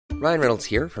Ryan Reynolds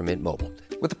here from Mint Mobile.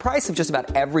 With the price of just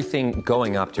about everything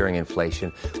going up during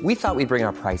inflation, we thought we'd bring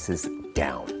our prices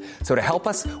down. So to help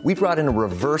us, we brought in a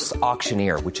reverse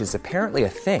auctioneer, which is apparently a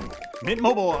thing. Mint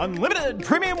Mobile Unlimited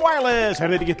Premium Wireless. How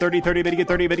to get 30, 30, bit to get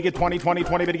 30, bit to get 20, 20,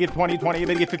 20, bit to get 20, 20,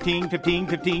 bit to get 15, 15,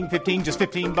 15, 15, just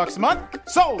 $15 a month?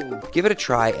 Sold! Give it a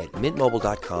try at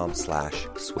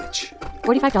mintmobile.com/switch.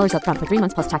 $45 up front for 3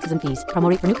 months plus taxes and fees. Promo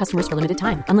rate for new customers for limited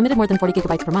time. Unlimited more than 40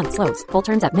 gigabytes per month. Slows full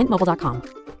terms at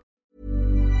mintmobile.com.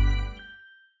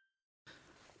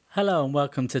 Hello and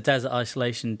welcome to Desert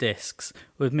Isolation Discs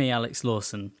with me, Alex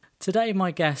Lawson. Today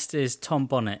my guest is Tom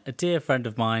Bonnet, a dear friend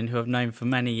of mine who I've known for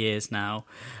many years now,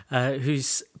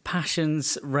 whose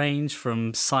passions range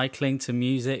from cycling to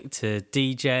music to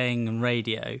DJing and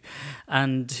radio,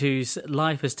 and whose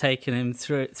life has taken him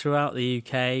throughout the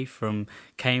UK, from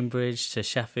Cambridge to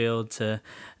Sheffield to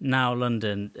now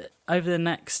London. Over the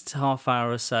next half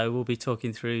hour or so, we'll be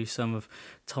talking through some of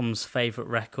Tom's favourite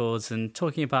records and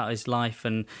talking about his life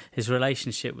and his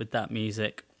relationship with that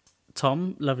music.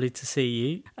 Tom, lovely to see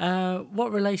you.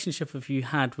 What relationship have you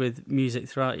had with music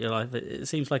throughout your life? It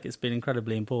seems like it's been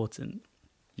incredibly important.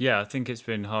 Yeah, I think it's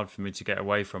been hard for me to get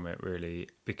away from it, really,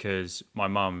 because my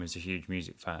mum is a huge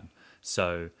music fan.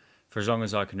 So for as long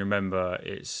as I can remember,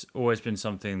 it's always been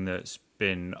something that's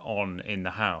been on in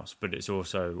the house, but it's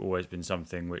also always been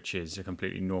something which is a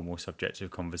completely normal subject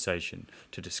of conversation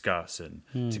to discuss and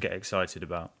to get excited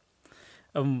about.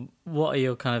 What are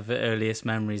your kind of earliest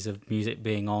memories of music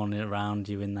being on around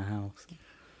you in the house?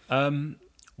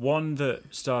 One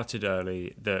that started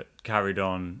early, that carried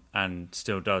on and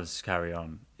still does carry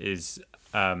on, is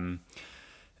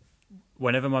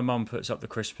whenever my mum puts up the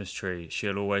Christmas tree,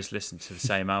 she'll always listen to the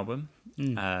same album.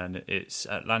 And it's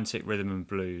Atlantic Rhythm and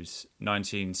Blues,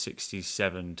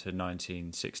 1967 to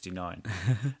 1969.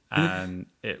 And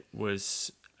it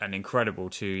was an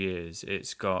incredible 2 years.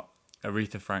 It's got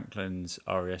Aretha Franklin's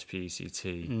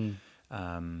R.E.S.P.E.C.T.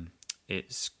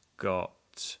 It's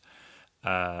got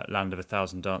Land of a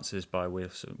Thousand Dances by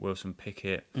Wilson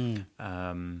Pickett.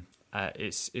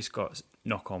 It's got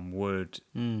Knock on Wood,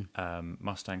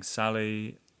 Mustang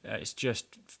Sally. It's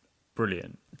just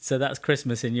brilliant. So that's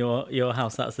Christmas in your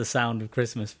house. That's the sound of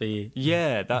Christmas for you.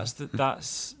 Yeah, that's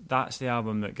the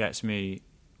album that gets me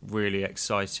really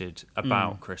excited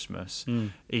about Christmas.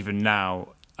 Even now,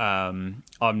 I'm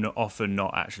often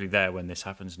not actually there when this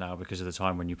happens now because of the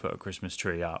time when you put a Christmas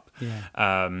tree up.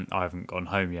 I haven't gone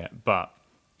home yet, but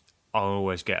I'll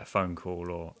always get a phone call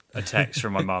or a text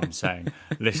from my mum saying,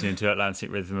 listening to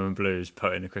Atlantic Rhythm and Blues,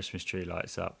 putting the Christmas tree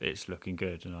lights up, it's looking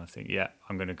good. And I think, yeah,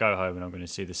 I'm going to go home and I'm going to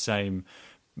see the same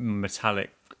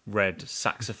metallic red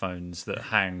saxophones that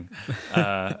hang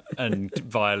and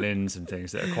violins and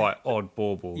things that are quite odd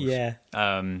baubles. Yeah.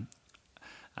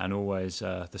 And always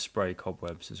the spray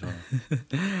cobwebs as well.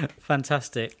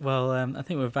 Fantastic. Well, I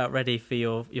think we're about ready for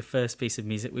your first piece of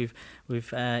music.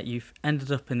 You've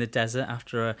ended up in the desert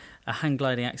after a hang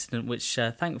gliding accident, which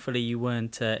thankfully you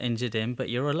weren't injured in. But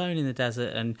you're alone in the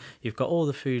desert, and you've got all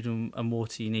the food and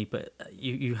water you need. But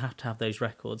you have to have those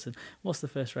records. And what's the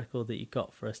first record that you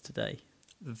got for us today?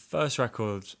 The first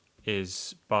record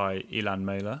is by Ilan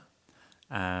Mailer,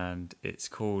 and it's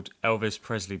called Elvis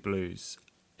Presley Blues.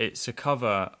 It's a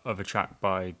cover of a track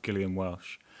by Gillian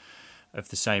Welsh of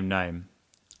the same name.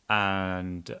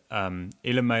 And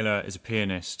Ilan Mailer is a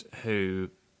pianist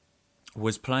who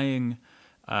was playing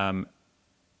in,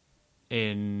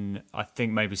 I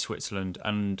think, maybe Switzerland.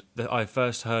 And I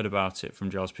first heard about it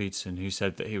from Giles Peterson, who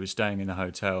said that he was staying in a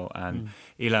hotel and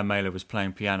Ilan Mailer was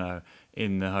playing piano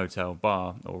in the hotel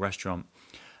bar or restaurant.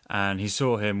 And he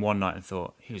saw him one night and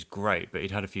thought he was great, but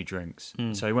he'd had a few drinks.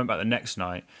 So he went back the next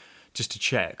night just to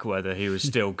check whether he was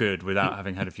still good without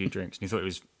having had a few drinks. And he thought it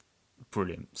was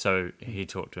brilliant. So he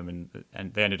talked to him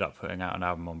and they ended up putting out an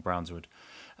album on Brownswood.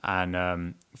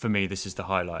 And for me, this is the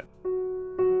highlight.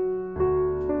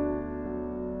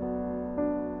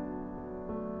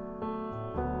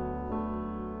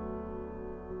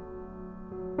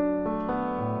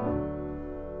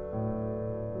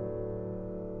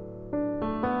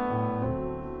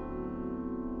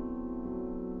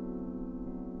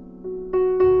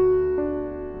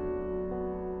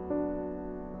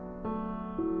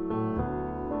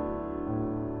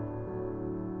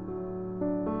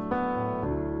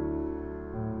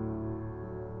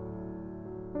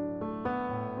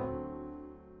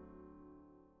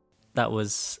 That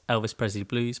was Elvis Presley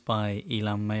Blues by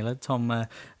Ilan Mailer. Tom,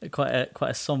 quite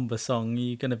a somber song.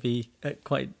 You're going to be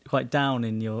quite down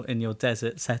in your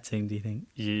desert setting, do you think?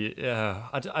 Yeah,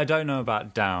 I don't know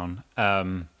about down.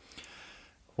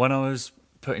 When I was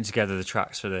putting together the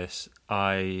tracks for this,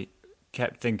 I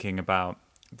kept thinking about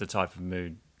the type of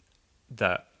mood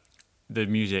that the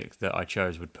music that I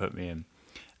chose would put me in.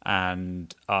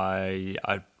 And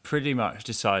I pretty much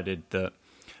decided that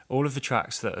all of the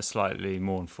tracks that are slightly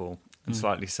mournful and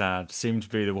slightly sad seem to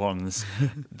be the ones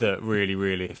that really,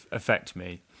 really affect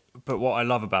me. But what I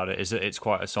love about it is that it's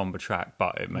quite a somber track,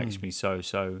 but it makes me so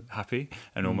happy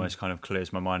and almost kind of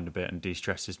clears my mind a bit and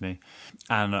de-stresses me.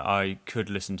 And I could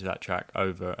listen to that track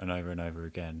over and over and over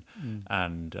again,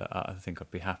 and I think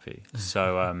I'd be happy.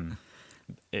 So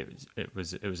it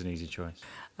was an easy choice.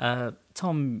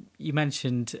 Tom, you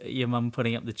mentioned your mum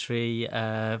putting up the tree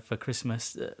for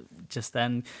Christmas just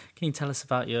then. Can you tell us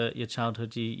about your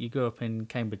childhood? You grew up in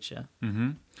Cambridgeshire.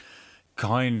 Mm-hmm.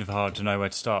 Kind of hard to know where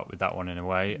to start with that one in a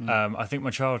way. I think my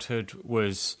childhood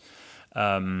was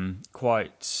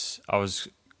quite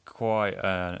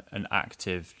an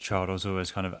active child. I was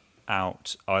always kind of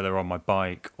out either on my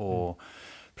bike or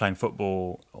playing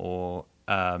football or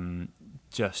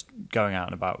just going out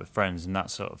and about with friends and that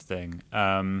sort of thing.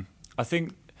 I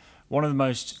think one of the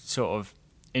most sort of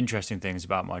interesting things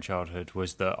about my childhood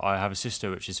was that I have a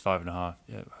sister which is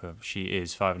 5.5. She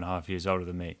is 5.5 years older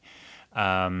than me.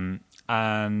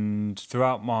 And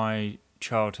throughout my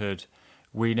childhood,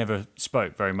 we never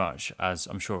spoke very much, as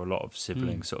I'm sure a lot of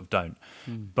siblings sort of don't.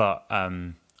 But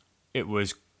it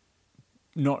was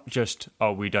not just,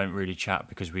 we don't really chat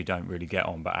because we don't really get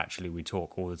on, but actually we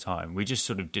talk all the time. We just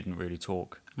sort of didn't really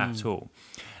talk at all.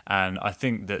 And I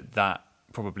think that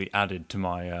probably added to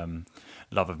my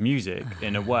love of music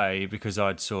in a way, because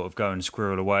I'd sort of go and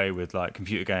squirrel away with like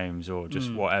computer games or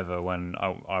just whatever when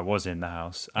I was in the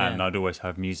house, and I'd always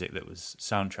have music that was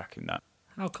soundtracking that.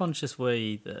 How conscious were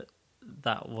you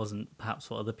that wasn't perhaps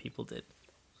what other people did?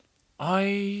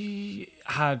 I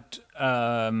had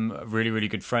a really, really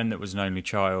good friend that was an only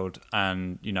child,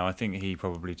 and, I think he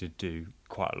probably did do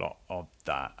quite a lot of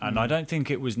that. And I don't think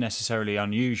it was necessarily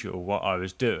unusual what I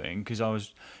was doing, because I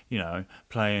was,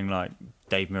 playing like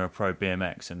Dave Mirra Pro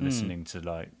BMX and listening to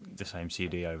like the same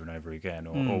CD over and over again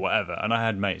or whatever. And I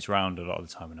had mates around a lot of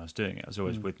the time when I was doing it. I was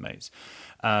always with mates.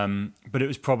 But it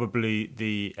was probably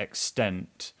the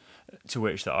extent to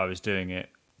which that I was doing it,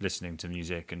 listening to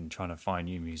music and trying to find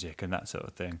new music and that sort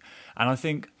of thing. And I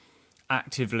think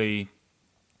actively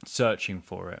searching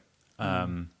for it,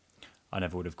 I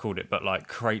never would have called it, but like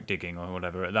crate digging or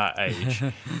whatever at that age,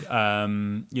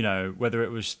 whether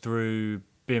it was through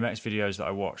BMX videos that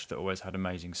I watched that always had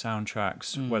amazing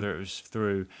soundtracks, whether it was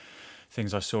through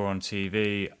things I saw on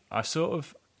TV, I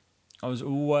was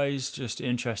always just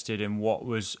interested in what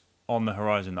was on the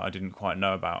horizon that I didn't quite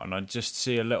know about. And I'd just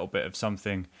see a little bit of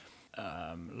something.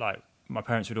 Like my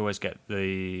parents would always get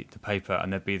the paper,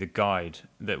 and there'd be the guide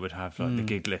that would have like the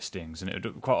gig listings, and it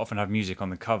would quite often have music on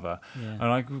the cover. And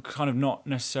I was kind of not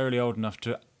necessarily old enough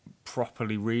to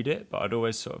properly read it, but I'd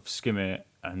always sort of skim it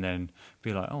and then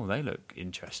be like, oh, they look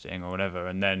interesting or whatever.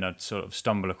 And then I'd sort of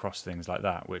stumble across things like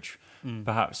that, which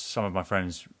perhaps some of my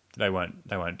friends they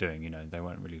weren't doing. They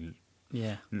weren't really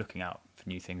looking out for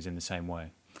new things in the same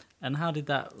way. And how did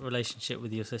that relationship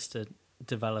with your sister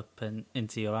develop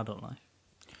into your adult life?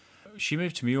 She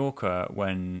moved to Mallorca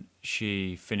when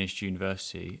she finished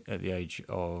university at the age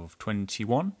of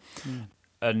 21.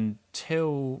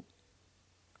 Until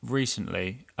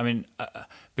recently,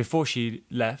 before she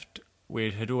left,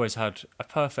 we had always had a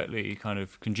perfectly kind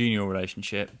of congenial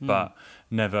relationship, but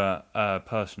never a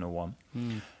personal one.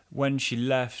 When she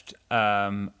left,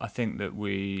 I think that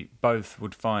we both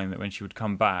would find that when she would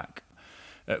come back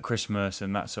at Christmas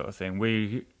and that sort of thing,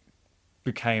 we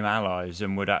became allies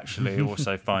and would actually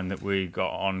also find that we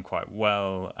got on quite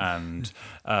well, and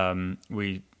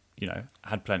we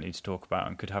had plenty to talk about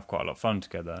and could have quite a lot of fun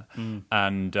together.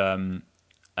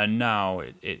 And now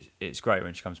it's great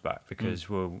when she comes back, because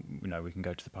we can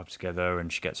go to the pub together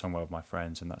and she gets on well with my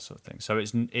friends and that sort of thing. So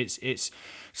it's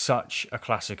such a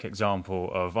classic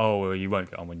example of, you won't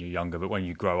get on when you're younger, but when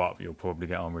you grow up you'll probably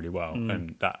get on really well.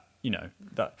 And that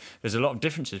there's a lot of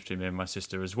differences between me and my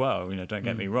sister as well. Don't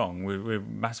get me wrong, we're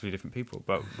massively different people,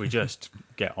 but we just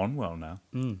get on well now.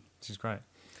 This is great.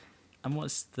 And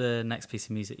what's the next piece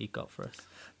of music you've got for us?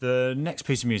 The next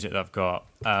piece of music that I've got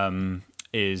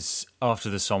is after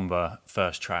the somber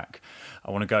first track.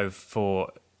 I want to go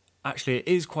for... Actually, it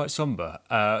is quite somber,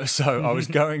 so I was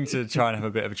going to try and have a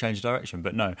bit of a change of direction,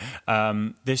 but no.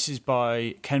 This is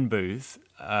by Ken Booth,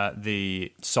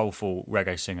 the soulful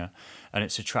reggae singer, and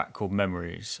it's a track called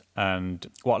Memories. And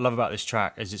what I love about this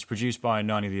track is it's produced by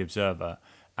Nani the Observer,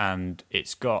 and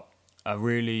it's got a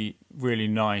really, really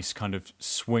nice kind of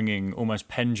swinging, almost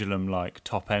pendulum-like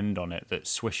top end on it that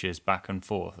swishes back and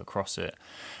forth across it,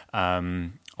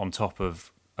 on top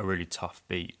of a really tough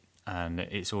beat. And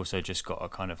it's also just got a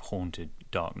kind of haunted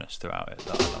darkness throughout it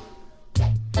that I love.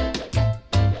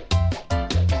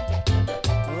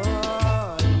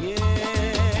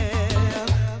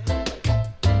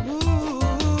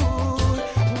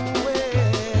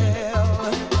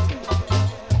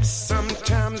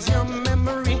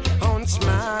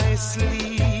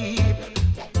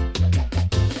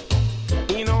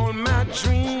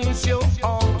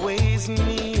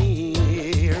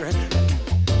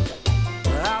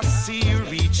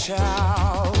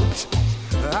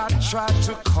 tried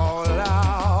to call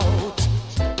out.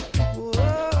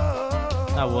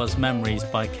 That was Memories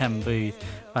by Ken Booth.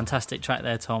 Fantastic track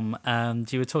there, Tom.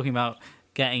 And you were talking about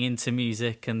getting into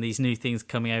music and these new things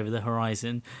coming over the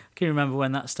horizon. Can you remember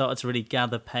when that started to really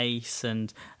gather pace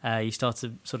and you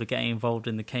started sort of getting involved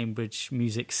in the Cambridge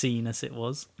music scene as it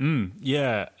was?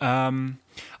 Yeah.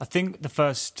 I think the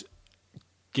first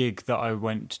gig that I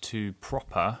went to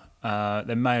proper,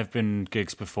 there may have been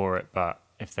gigs before it, but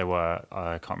if there were,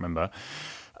 I can't remember,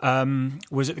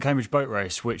 was at the Cambridge Boat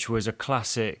Race, which was a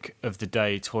classic of the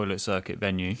day toilet circuit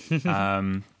venue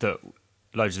that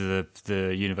loads of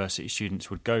the university students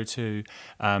would go to,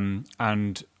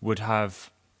 and would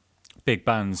have big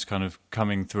bands kind of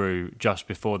coming through just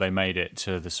before they made it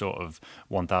to the sort of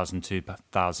 1,000,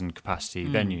 2,000 capacity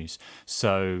venues.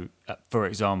 So, for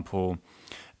example,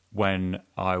 when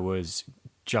I was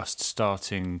just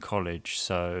starting college,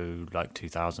 so like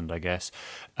 2000, I guess,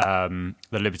 the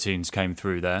Libertines came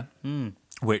through there,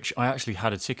 which I actually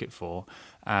had a ticket for,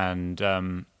 and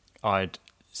I'd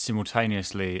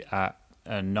simultaneously at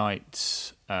a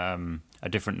night, a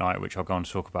different night, which I'll go on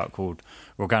to talk about, called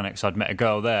Organics, I'd met a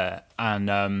girl there,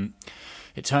 and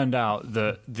it turned out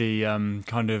that the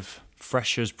kind of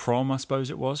freshers prom, I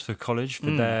suppose it was, for college, for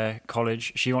their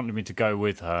college, she wanted me to go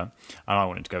with her, and I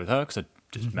wanted to go with her because I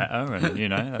just met her, and you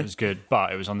know, that was good,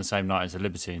 but it was on the same night as the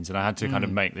Libertines, and I had to kind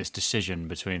of make this decision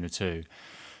between the two.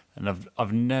 And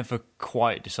I've never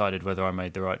quite decided whether I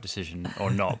made the right decision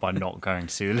or not by not going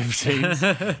to see the Libertines.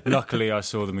 Luckily, I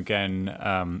saw them again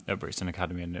at Brixton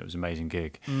Academy, and it was an amazing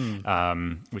gig,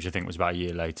 which I think was about a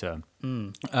year later.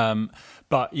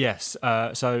 But yes,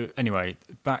 so anyway,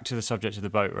 back to the subject of the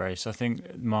boat race. I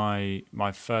think my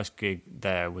first gig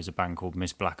there was a band called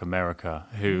Miss Black America,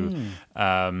 who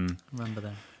Remember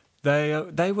them?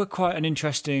 They were quite an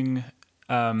interesting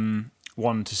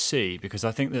one to see, because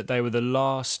I think that they were the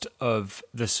last of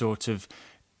the sort of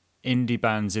indie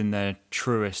bands in their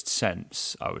truest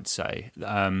sense, I would say,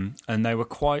 and they were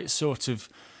quite sort of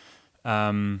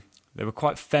they were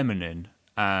quite feminine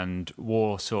and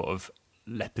wore sort of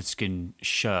leopard skin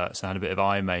shirts and had a bit of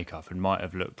eye makeup and might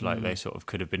have looked like they sort of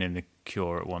could have been in The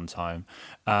Cure at one time,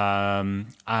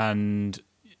 and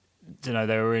you know,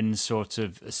 they were in sort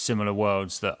of similar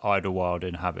worlds that Idlewild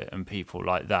inhabit and people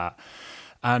like that.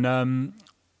 And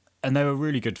they were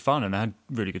really good fun, and they had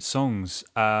really good songs.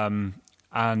 And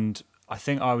I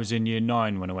think I was in year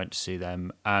 9 when I went to see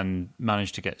them, and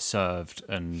managed to get served,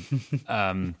 and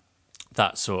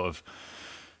that sort of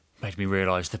made me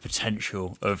realise the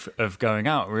potential of going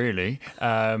out, really.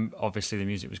 Obviously, the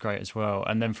music was great as well.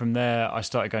 And then from there, I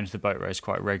started going to the boat race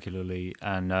quite regularly,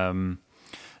 and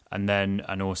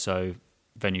also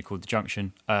venue called The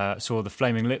Junction. Saw the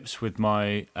Flaming Lips with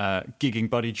my gigging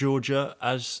buddy Georgia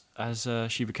as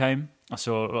she became. I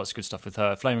saw lots of good stuff with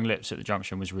her. Flaming Lips at The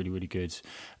Junction was really, really good.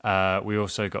 We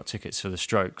also got tickets for The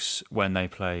Strokes when they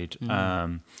played.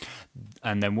 And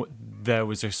then there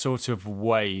was a sort of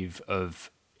wave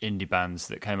of indie bands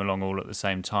that came along all at the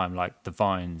same time, like The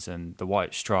Vines and The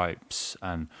White Stripes,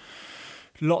 and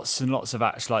lots of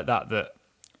acts like that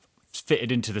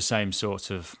fitted into the same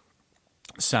sort of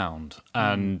sound,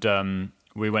 and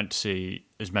we went to see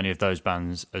as many of those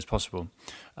bands as possible,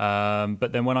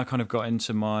 but then when I kind of got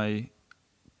into my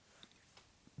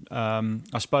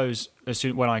I suppose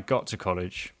when I got to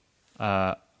college,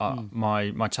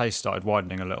 my taste started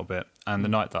widening a little bit, and the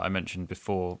night that I mentioned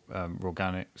before,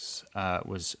 Organics,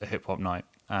 was a hip-hop night,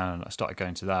 and I started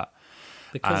going to that.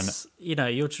 Because, you know,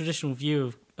 your traditional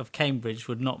view of Cambridge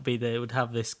would not be that it would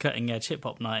have this cutting-edge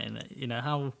hip-hop night in it. You know,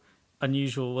 how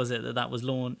unusual was it that was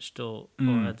launched, or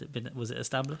was it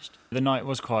established? The night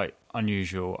was quite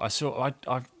unusual. I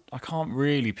can't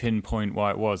really pinpoint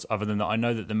why it was, other than that I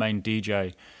know that the main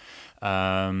DJ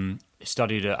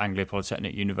studied at Anglia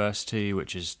Polytechnic University,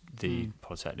 which is the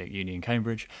Polytechnic Uni in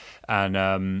Cambridge, and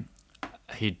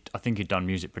I think he'd done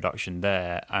music production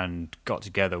there and got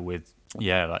together with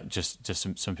just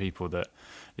some people that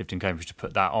lived in Cambridge to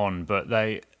put that on, but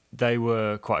they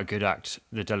were quite a good act,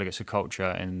 the Delegates of Culture,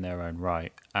 in their own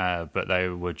right, but they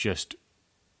were just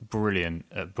brilliant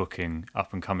at booking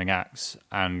up-and-coming acts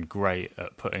and great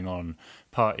at putting on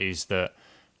parties that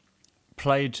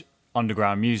played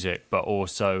underground music but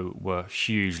also were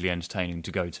hugely entertaining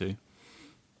to go to.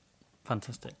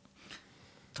 Fantastic.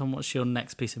 Tom, what's your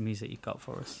next piece of music you've got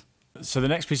for us? So the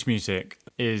next piece of music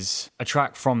is a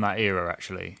track from that era,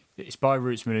 actually. It's by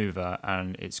Roots Manuva,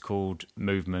 and it's called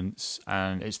Movements,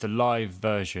 and it's the live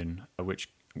version, which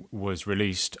was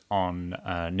released on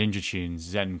Ninja Tunes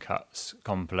Zen Cuts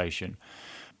compilation.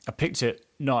 I picked it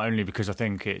not only because I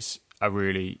think it's a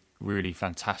really, really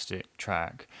fantastic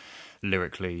track,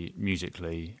 lyrically,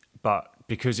 musically, but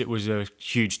because it was a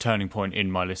huge turning point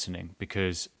in my listening,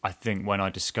 because I think when I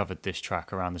discovered this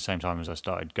track around the same time as I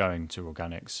started going to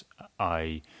Organics,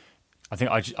 I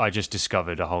just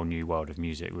discovered a whole new world of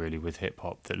music, really, with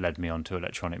hip-hop that led me onto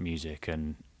electronic music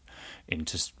and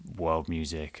into world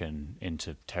music and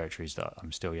into territories that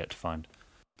I'm still yet to find.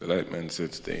 The light man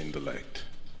said stay in the light.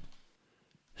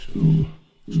 So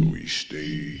we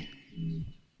stay.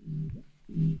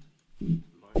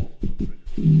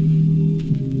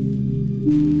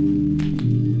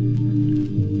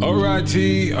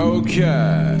 Alrighty,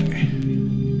 okay.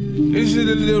 This is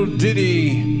a little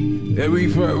ditty that we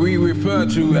refer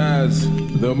to as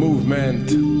the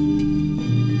movement.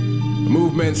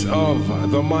 Movements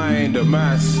of the mind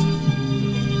mass.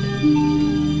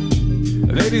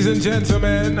 Ladies and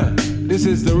gentlemen, this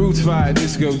is the Roots Fire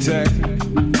Discotheque.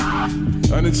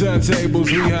 On the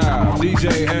turntables we have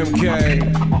DJ MK,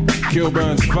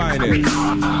 Kilburn's finest.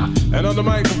 And on the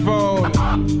microphone,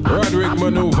 Roderick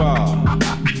Maneuver.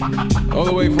 All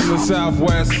the way from the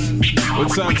southwest,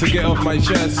 with time to get off my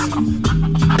chest.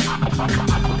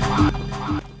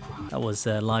 That was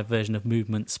a live version of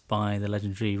Movements by the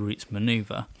legendary Roots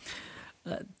Maneuver.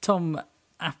 Tom,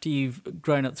 after you've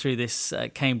grown up through this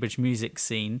Cambridge music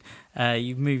scene,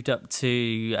 you've moved up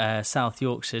to South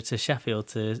Yorkshire, to Sheffield,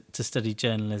 to study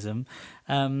journalism.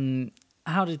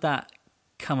 How did that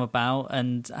come about,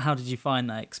 and how did you find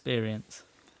that experience?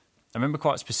 I remember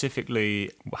quite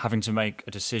specifically having to make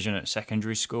a decision at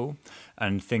secondary school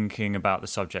and thinking about the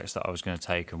subjects that I was going to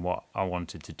take and what I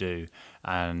wanted to do.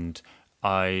 And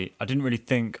I didn't really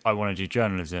think I wanted to do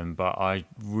journalism, but I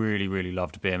really, really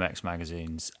loved BMX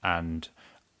magazines, and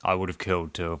I would have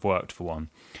killed to have worked for one.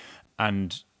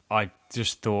 And I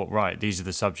just thought, right, these are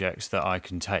the subjects that I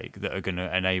can take that are going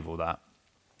to enable that.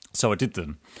 So I did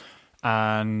them,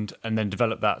 and then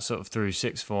developed that sort of through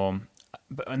sixth form.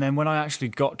 And then when I actually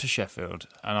got to Sheffield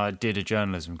and I did a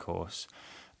journalism course,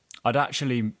 I'd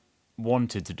actually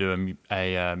wanted to do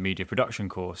a media production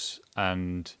course,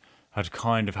 and I'd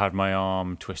kind of had my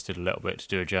arm twisted a little bit to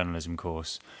do a journalism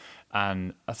course.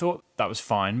 And I thought that was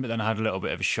fine, but then I had a little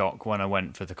bit of a shock when I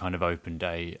went for the kind of open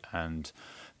day, and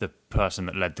the person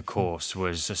that led the course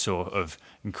was a sort of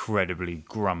incredibly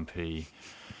grumpy,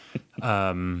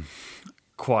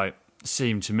 quite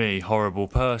seemed to me horrible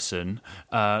person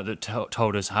that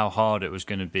told us how hard it was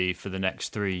going to be for the next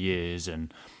 3 years,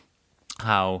 and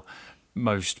how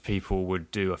most people would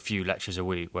do a few lectures a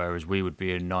week, whereas we would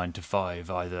be in 9 to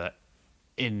 5, either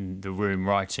in the room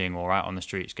writing or out on the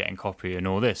streets getting copy and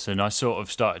all this. And I sort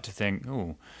of started to think,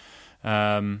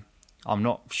 I'm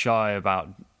not shy about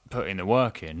putting the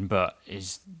work in, but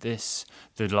is this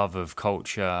the love of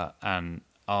culture and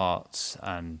arts,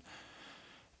 and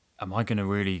am I going to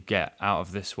really get out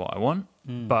of this what I want?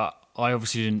 But I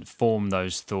obviously didn't form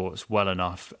those thoughts well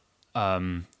enough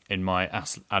in my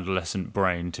adolescent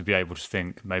brain to be able to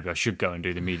think maybe I should go and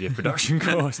do the media production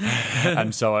course.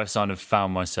 And so I kind of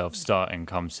found myself starting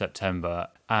come September,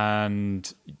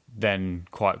 and then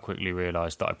quite quickly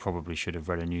realised that I probably should have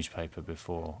read a newspaper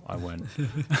before I went.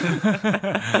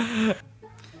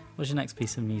 What's your next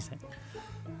piece of music?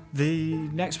 The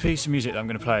next piece of music that I'm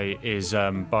going to play is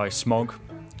by Smog,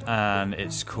 and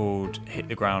it's called Hit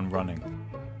the Ground Running.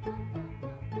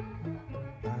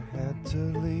 I had to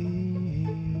leave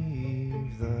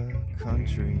the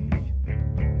country.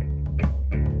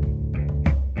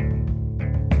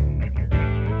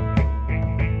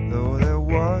 Though there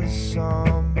was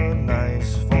some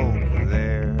nice folk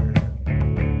there.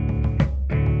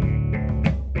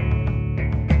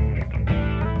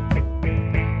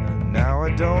 And now I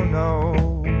don't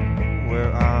know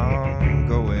where I'm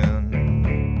going.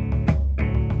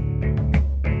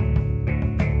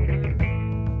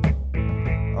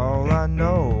 All I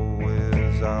know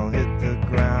is I'll hit the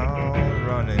ground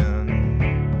running.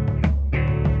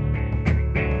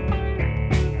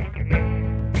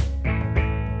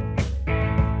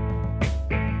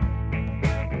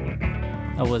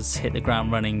 That was Hit the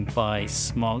Ground Running by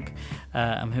Smog.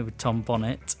 I'm here with Tom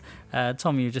Bonnet.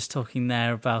 Tom, you were just talking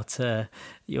there about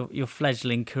your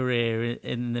fledgling career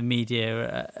in the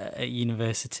media at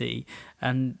university,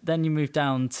 and then you moved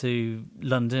down to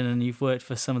London and you've worked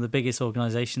for some of the biggest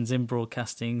organisations in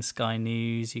broadcasting, Sky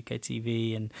News,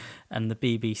 UKTV and the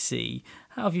BBC.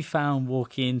 How have you found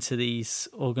walking into these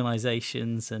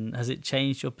organisations, and has it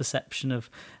changed your perception of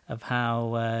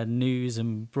how news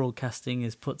and broadcasting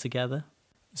is put together?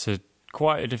 It's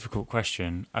quite a difficult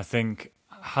question. I think,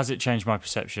 has it changed my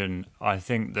perception? I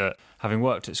think that having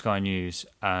worked at Sky News,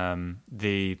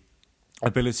 the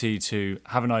ability to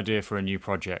have an idea for a new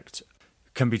project,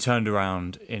 can be turned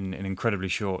around in an incredibly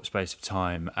short space of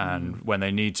time, and when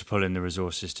they need to pull in the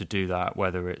resources to do that,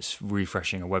 whether it's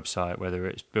refreshing a website, whether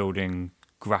it's building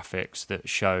graphics that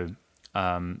show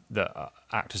that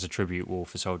act as a tribute wall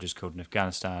for soldiers killed in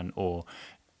Afghanistan, or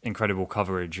incredible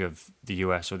coverage of the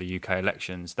US or the UK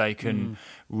elections, they can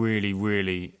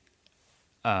really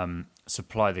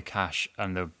supply the cash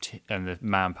and the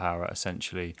manpower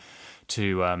essentially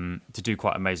to do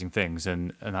quite amazing things,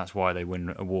 and that's why they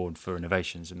win award for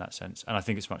innovations in that sense. And I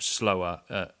think it's much slower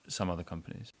at some other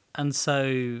companies. And so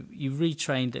you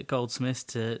retrained at Goldsmiths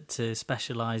to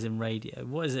specialise in radio.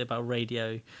 What is it about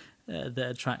radio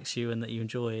that attracts you and that you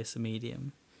enjoy as a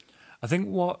medium? I think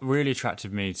what really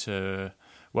attracted me to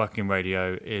working in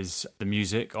radio is the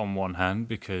music on one hand,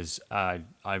 because I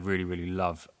really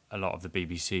love a lot of the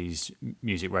BBC's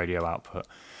music radio output.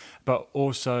 But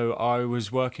also I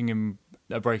was working in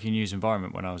a breaking news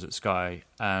environment when I was at Sky,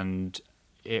 and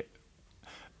it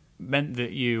meant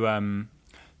that you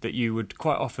would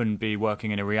quite often be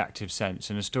working in a reactive sense,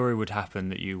 and a story would happen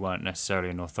that you weren't necessarily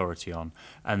an authority on,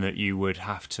 and that you would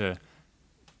have to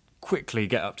quickly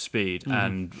get up to speed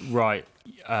and write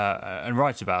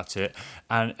about it,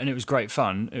 and it was great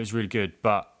fun. It was really good,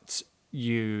 but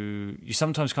you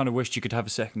sometimes kind of wished you could have a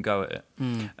second go at it,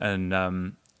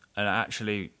 and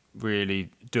actually really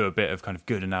do a bit of kind of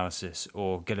good analysis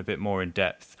or get a bit more in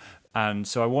depth. And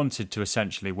so I wanted to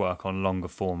essentially work on longer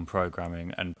form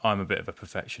programming, and I'm a bit of a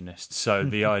perfectionist, so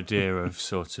the idea of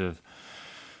sort of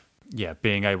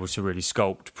being able to really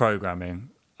sculpt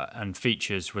programming and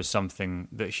features was something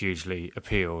that hugely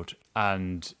appealed,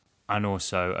 and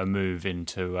also a move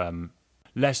into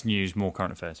less news, more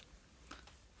current affairs.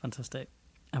 Fantastic.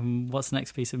 And what's the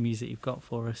next piece of music you've got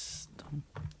for us, Tom?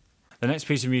 The next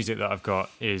piece of music that I've got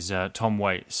is Tom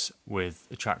Waits with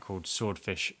a track called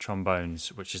Swordfish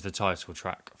Trombones, which is the title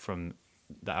track from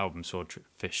the album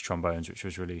Swordfish Trombones, which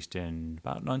was released in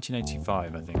about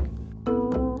 1985, I think.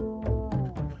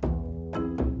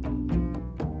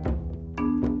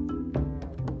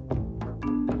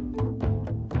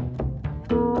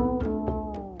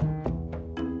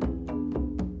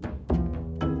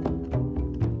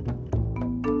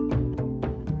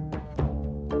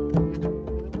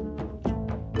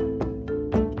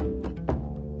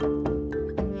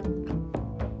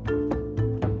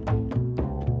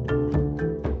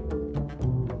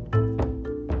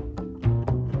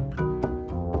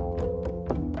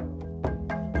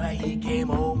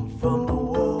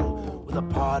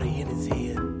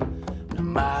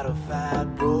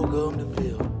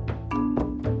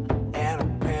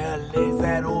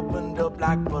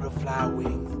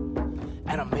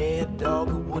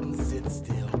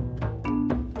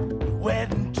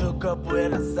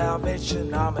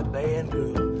 Army band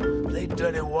grew, played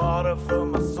dirty water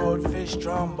from a swordfish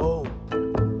trombone.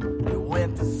 They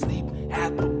went to sleep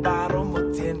at the bottom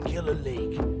of 10 Killer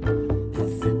Lake.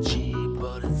 It's cheap,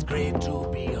 but it's great to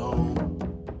be home.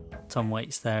 Tom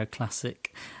Waits there, a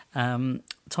classic. Tom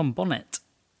Bonnet.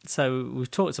 So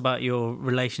we've talked about your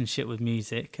relationship with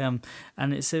music, and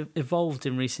it's evolved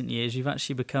in recent years. You've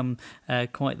actually become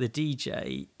quite the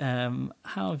DJ.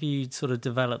 How have you sort of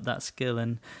developed that skill,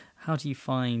 and how do you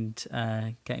find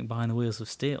getting behind the wheels of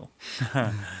steel?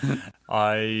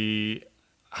 I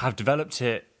have developed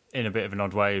it in a bit of an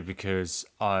odd way, because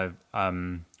I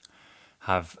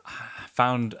have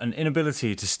found an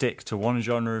inability to stick to one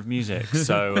genre of music.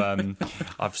 So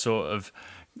I've sort of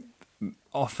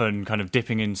often kind of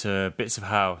dipping into bits of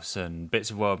house and bits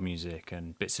of world music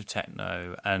and bits of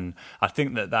techno. And I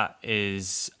think that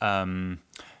is from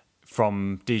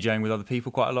DJing with other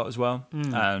people quite a lot as well.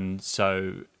 And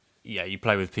so you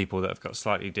play with people that have got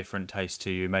slightly different tastes to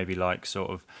you, maybe like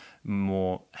sort of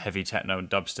more heavy techno and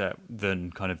dubstep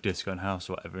than kind of disco and house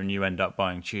or whatever, and you end up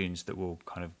buying tunes that will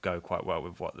kind of go quite well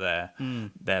with what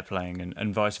they're playing,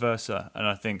 and vice versa. And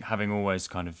I think having always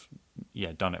kind of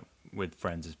done it with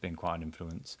friends has been quite an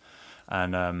influence,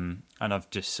 and I've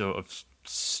just sort of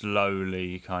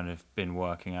slowly kind of been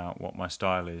working out what my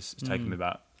style is. It's taken me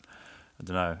about, I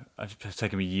don't know, it's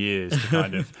taken me years to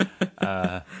kind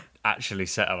of actually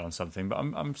settle on something, but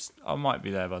I might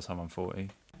be there by the time I'm 40.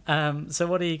 So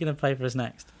what are you going to play for us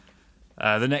next?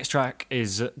 The next track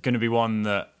is going to be one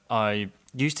that I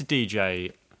used to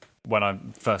DJ when I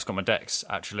first got my decks,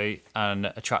 actually, and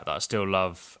a track that I still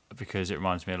love because it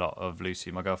reminds me a lot of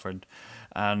Lucy, my girlfriend.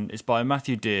 And it's by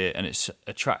Matthew Dear, and it's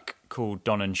a track called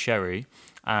Don and Sherry.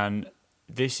 And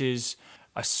this is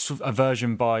a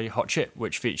version by Hot Chip,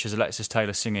 which features Alexis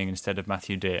Taylor singing instead of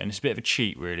Matthew Dear. And it's a bit of a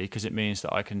cheat, really, because it means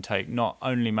that I can take not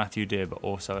only Matthew Dear, but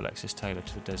also Alexis Taylor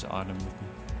to the desert island with me.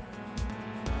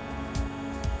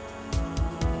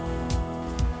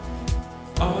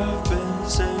 I've been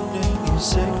sending you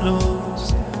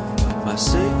signals, but my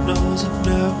signals have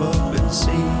never been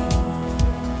seen.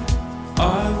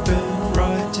 I've been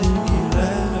writing you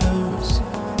letters,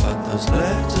 but those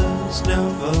letters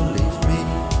never leave me.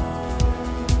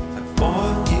 I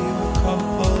bought you a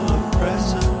couple of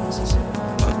presents,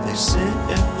 but they sit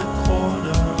in the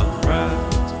corner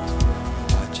unwrapped.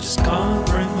 I just can't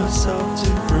bring myself to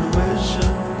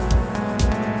fruition.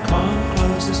 Can't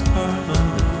close this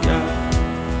permanent gap.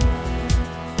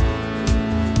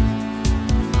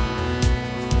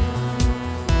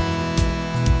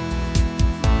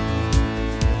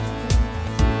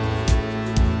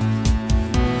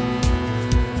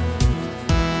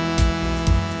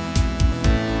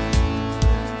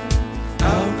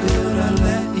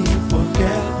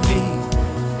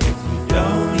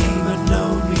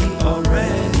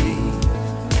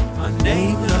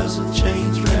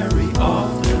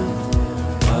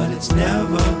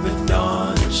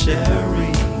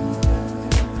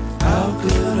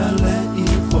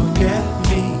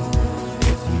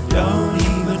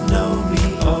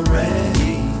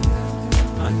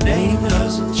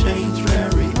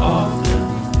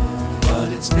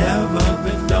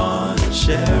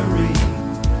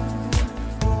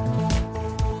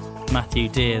 Matthew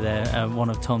Dear there, one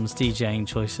of Tom's DJing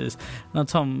choices. Now,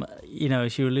 Tom, you know,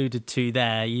 as you alluded to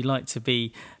there, you like to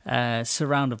be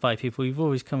surrounded by people. You've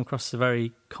always come across as a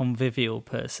very convivial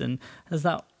person. Has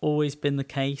that always been the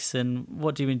case? And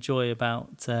what do you enjoy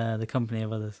about the company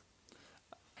of others?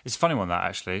 It's a funny one, that,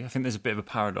 actually. I think there's a bit of a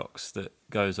paradox that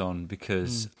goes on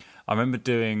because I remember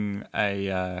doing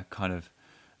a kind of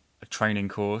a training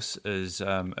course as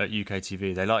at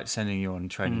UKTV. They liked sending you on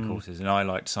training courses, and I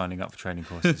liked signing up for training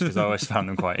courses because I always found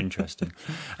them quite interesting.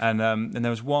 And there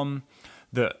was one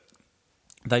that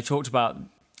they talked about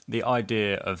the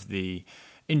idea of the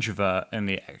introvert and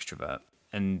the extrovert.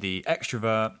 And the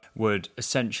extrovert would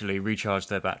essentially recharge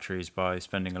their batteries by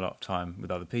spending a lot of time with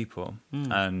other people.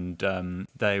 And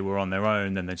they were on their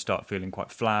own, then they'd start feeling quite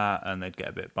flat and they'd get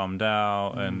a bit bummed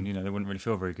out and, you know, they wouldn't really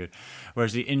feel very good.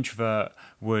 Whereas the introvert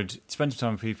would spend some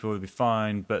time with people, they'd be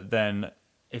fine, but then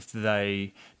if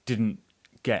they didn't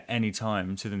get any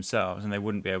time to themselves, and they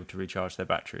wouldn't be able to recharge their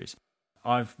batteries.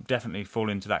 I've definitely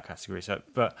fallen into that category. So,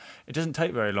 but it doesn't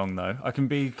take very long, though. I can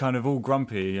be kind of all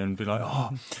grumpy and be like,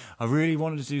 oh, I really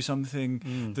wanted to do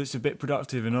something that's a bit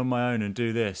productive and on my own and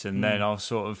do this. And then I'll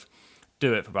sort of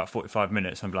do it for about 45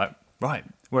 minutes and be like, right,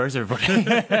 where is everybody?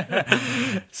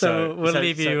 so we'll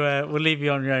leave you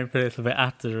on your own for a little bit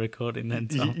after the recording then,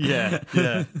 Tom. Yeah.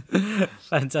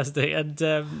 Fantastic.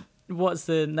 And what's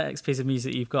the next piece of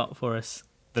music you've got for us?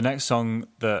 The next song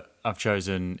that I've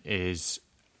chosen is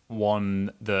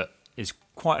one that is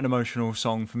quite an emotional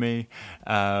song for me,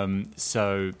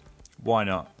 so why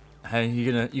not? Hey,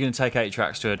 you're gonna take 8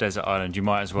 tracks to a desert island. You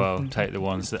might as well take the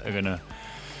ones that are gonna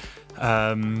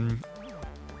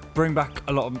bring back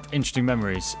a lot of interesting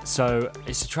memories. So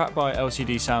it's a track by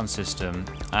LCD Sound System,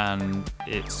 and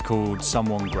it's called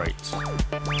 "Someone Great."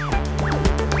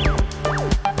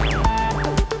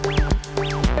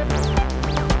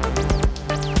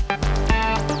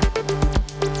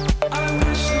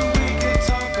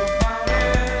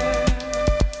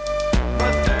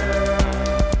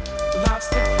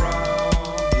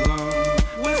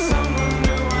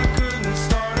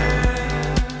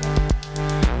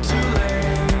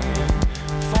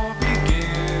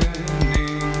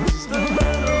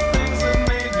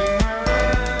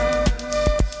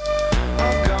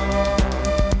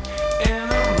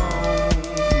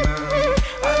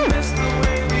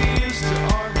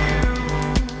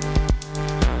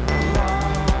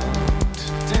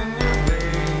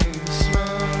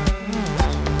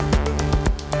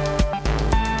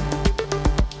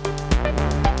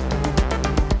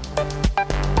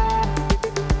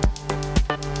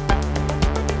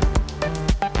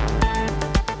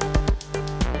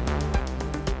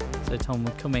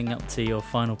 To your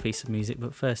final piece of music,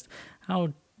 but first,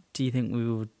 how do you think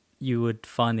you would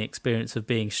find the experience of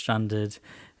being stranded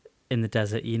in the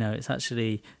desert? You know, it's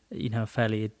actually, you know, a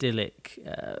fairly idyllic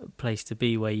place to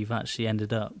be where you've actually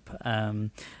ended up,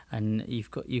 and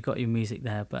you've got your music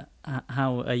there. But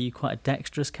how are you? Quite a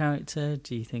dexterous character?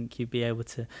 Do you think you'd be able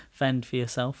to fend for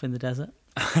yourself in the desert?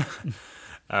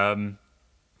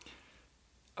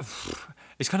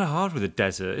 It's kind of hard with a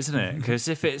desert, isn't it? Because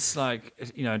if it's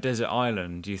like, you know, a desert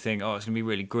island, you think, oh, it's going to be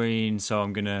really green, so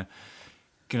I'm gonna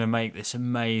make this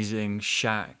amazing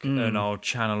shack and I'll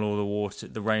channel all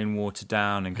the rainwater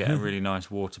down and get a really nice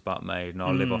water butt made, and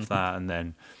I'll live off that, and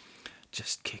then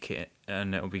just kick it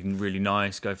and it'll be really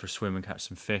nice, go for a swim and catch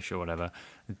some fish or whatever.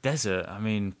 The desert, I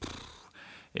mean,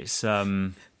 it's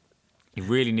You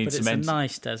really need but some... it's a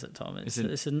nice desert, Tom. It's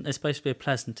supposed to be a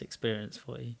pleasant experience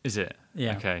for you. Is it?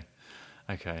 Yeah.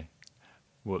 Okay.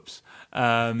 Whoops.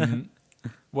 Well,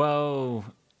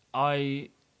 I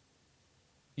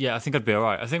think I'd be all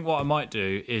right. I think what I might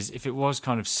do is, if it was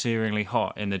kind of searingly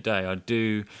hot in the day, I'd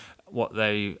do what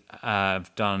they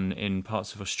have done in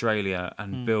parts of Australia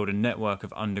and build a network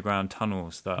of underground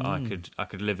tunnels that I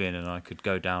could live in, and I could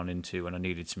go down into when I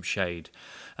needed some shade,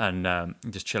 and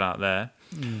just chill out there,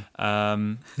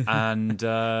 and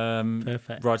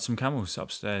ride some camels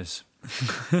upstairs.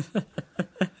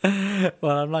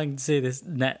 Well, I'm liking to see this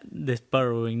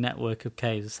burrowing network of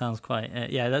caves. It sounds quite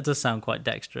that does sound quite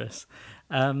dexterous.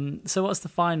 So what's the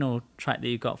final track that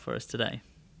you got for us today?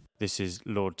 This is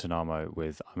Lord Tanamo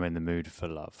with I'm in the Mood for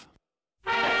Love.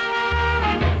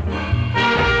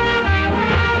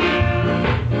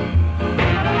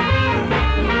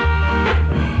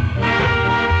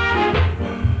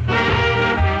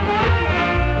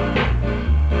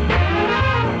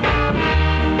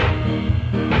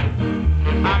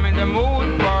 I'm in the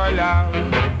mood for love,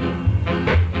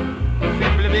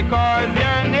 simply because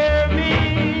you're near me.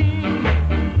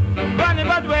 Funny,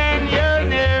 but when you're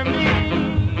near me,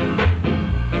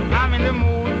 I'm in the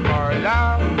mood for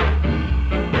love.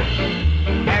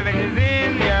 Heaven is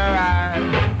in your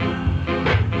eyes,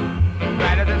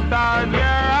 bright as the stars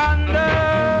you're under.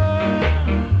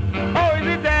 Oh, is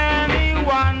it any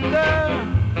wonder?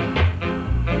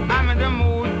 I'm in the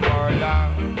mood for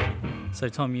love. So,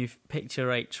 Tom, you've picked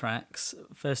your 8 tracks.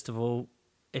 First of all,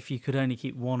 if you could only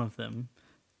keep one of them,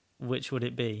 which would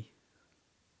it be?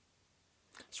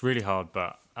 It's really hard,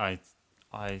 but I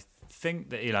think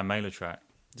the Ilan Mailer track,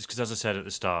 just because, as I said at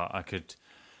the start, I could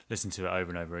listen to it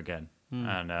over and over again,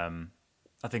 and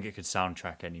I think it could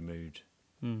soundtrack any mood.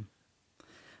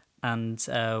 And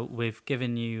we've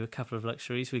given you a couple of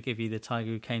luxuries. We give you the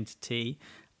Tiger Who Came to Tea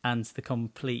and the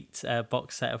complete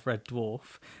box set of Red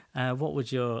Dwarf. What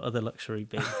would your other luxury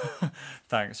be?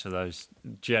 Thanks for those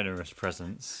generous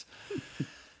presents.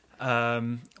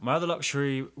 My other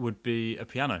luxury would be a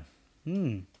piano.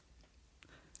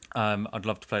 I'd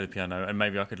love to play the piano, and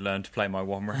maybe I could learn to play my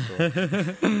one record.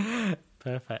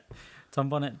 Perfect. Tom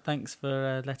Bonnet, thanks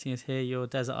for letting us hear your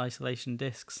Desert Isolation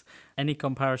discs. Any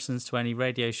comparisons to any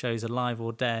radio shows, alive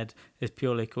or dead, is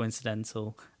purely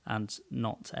coincidental and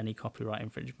not any copyright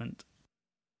infringement.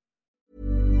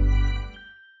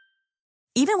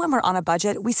 Even when we're on a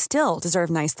budget, we still deserve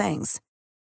nice things.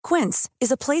 Quince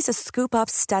is a place to scoop up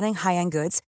stunning high-end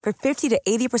goods for 50 to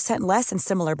 80% less than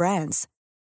similar brands.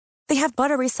 They have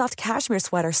buttery soft cashmere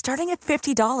sweaters starting at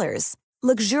 $50,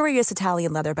 luxurious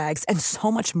Italian leather bags, and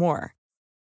so much more.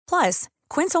 Plus,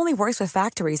 Quince only works with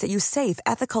factories that use safe,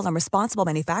 ethical, and responsible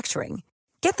manufacturing.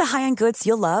 Get the high-end goods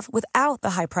you'll love without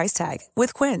the high price tag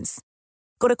with Quince.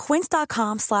 Go to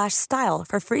quince.com/style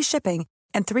for free shipping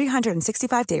and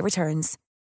 365-day returns.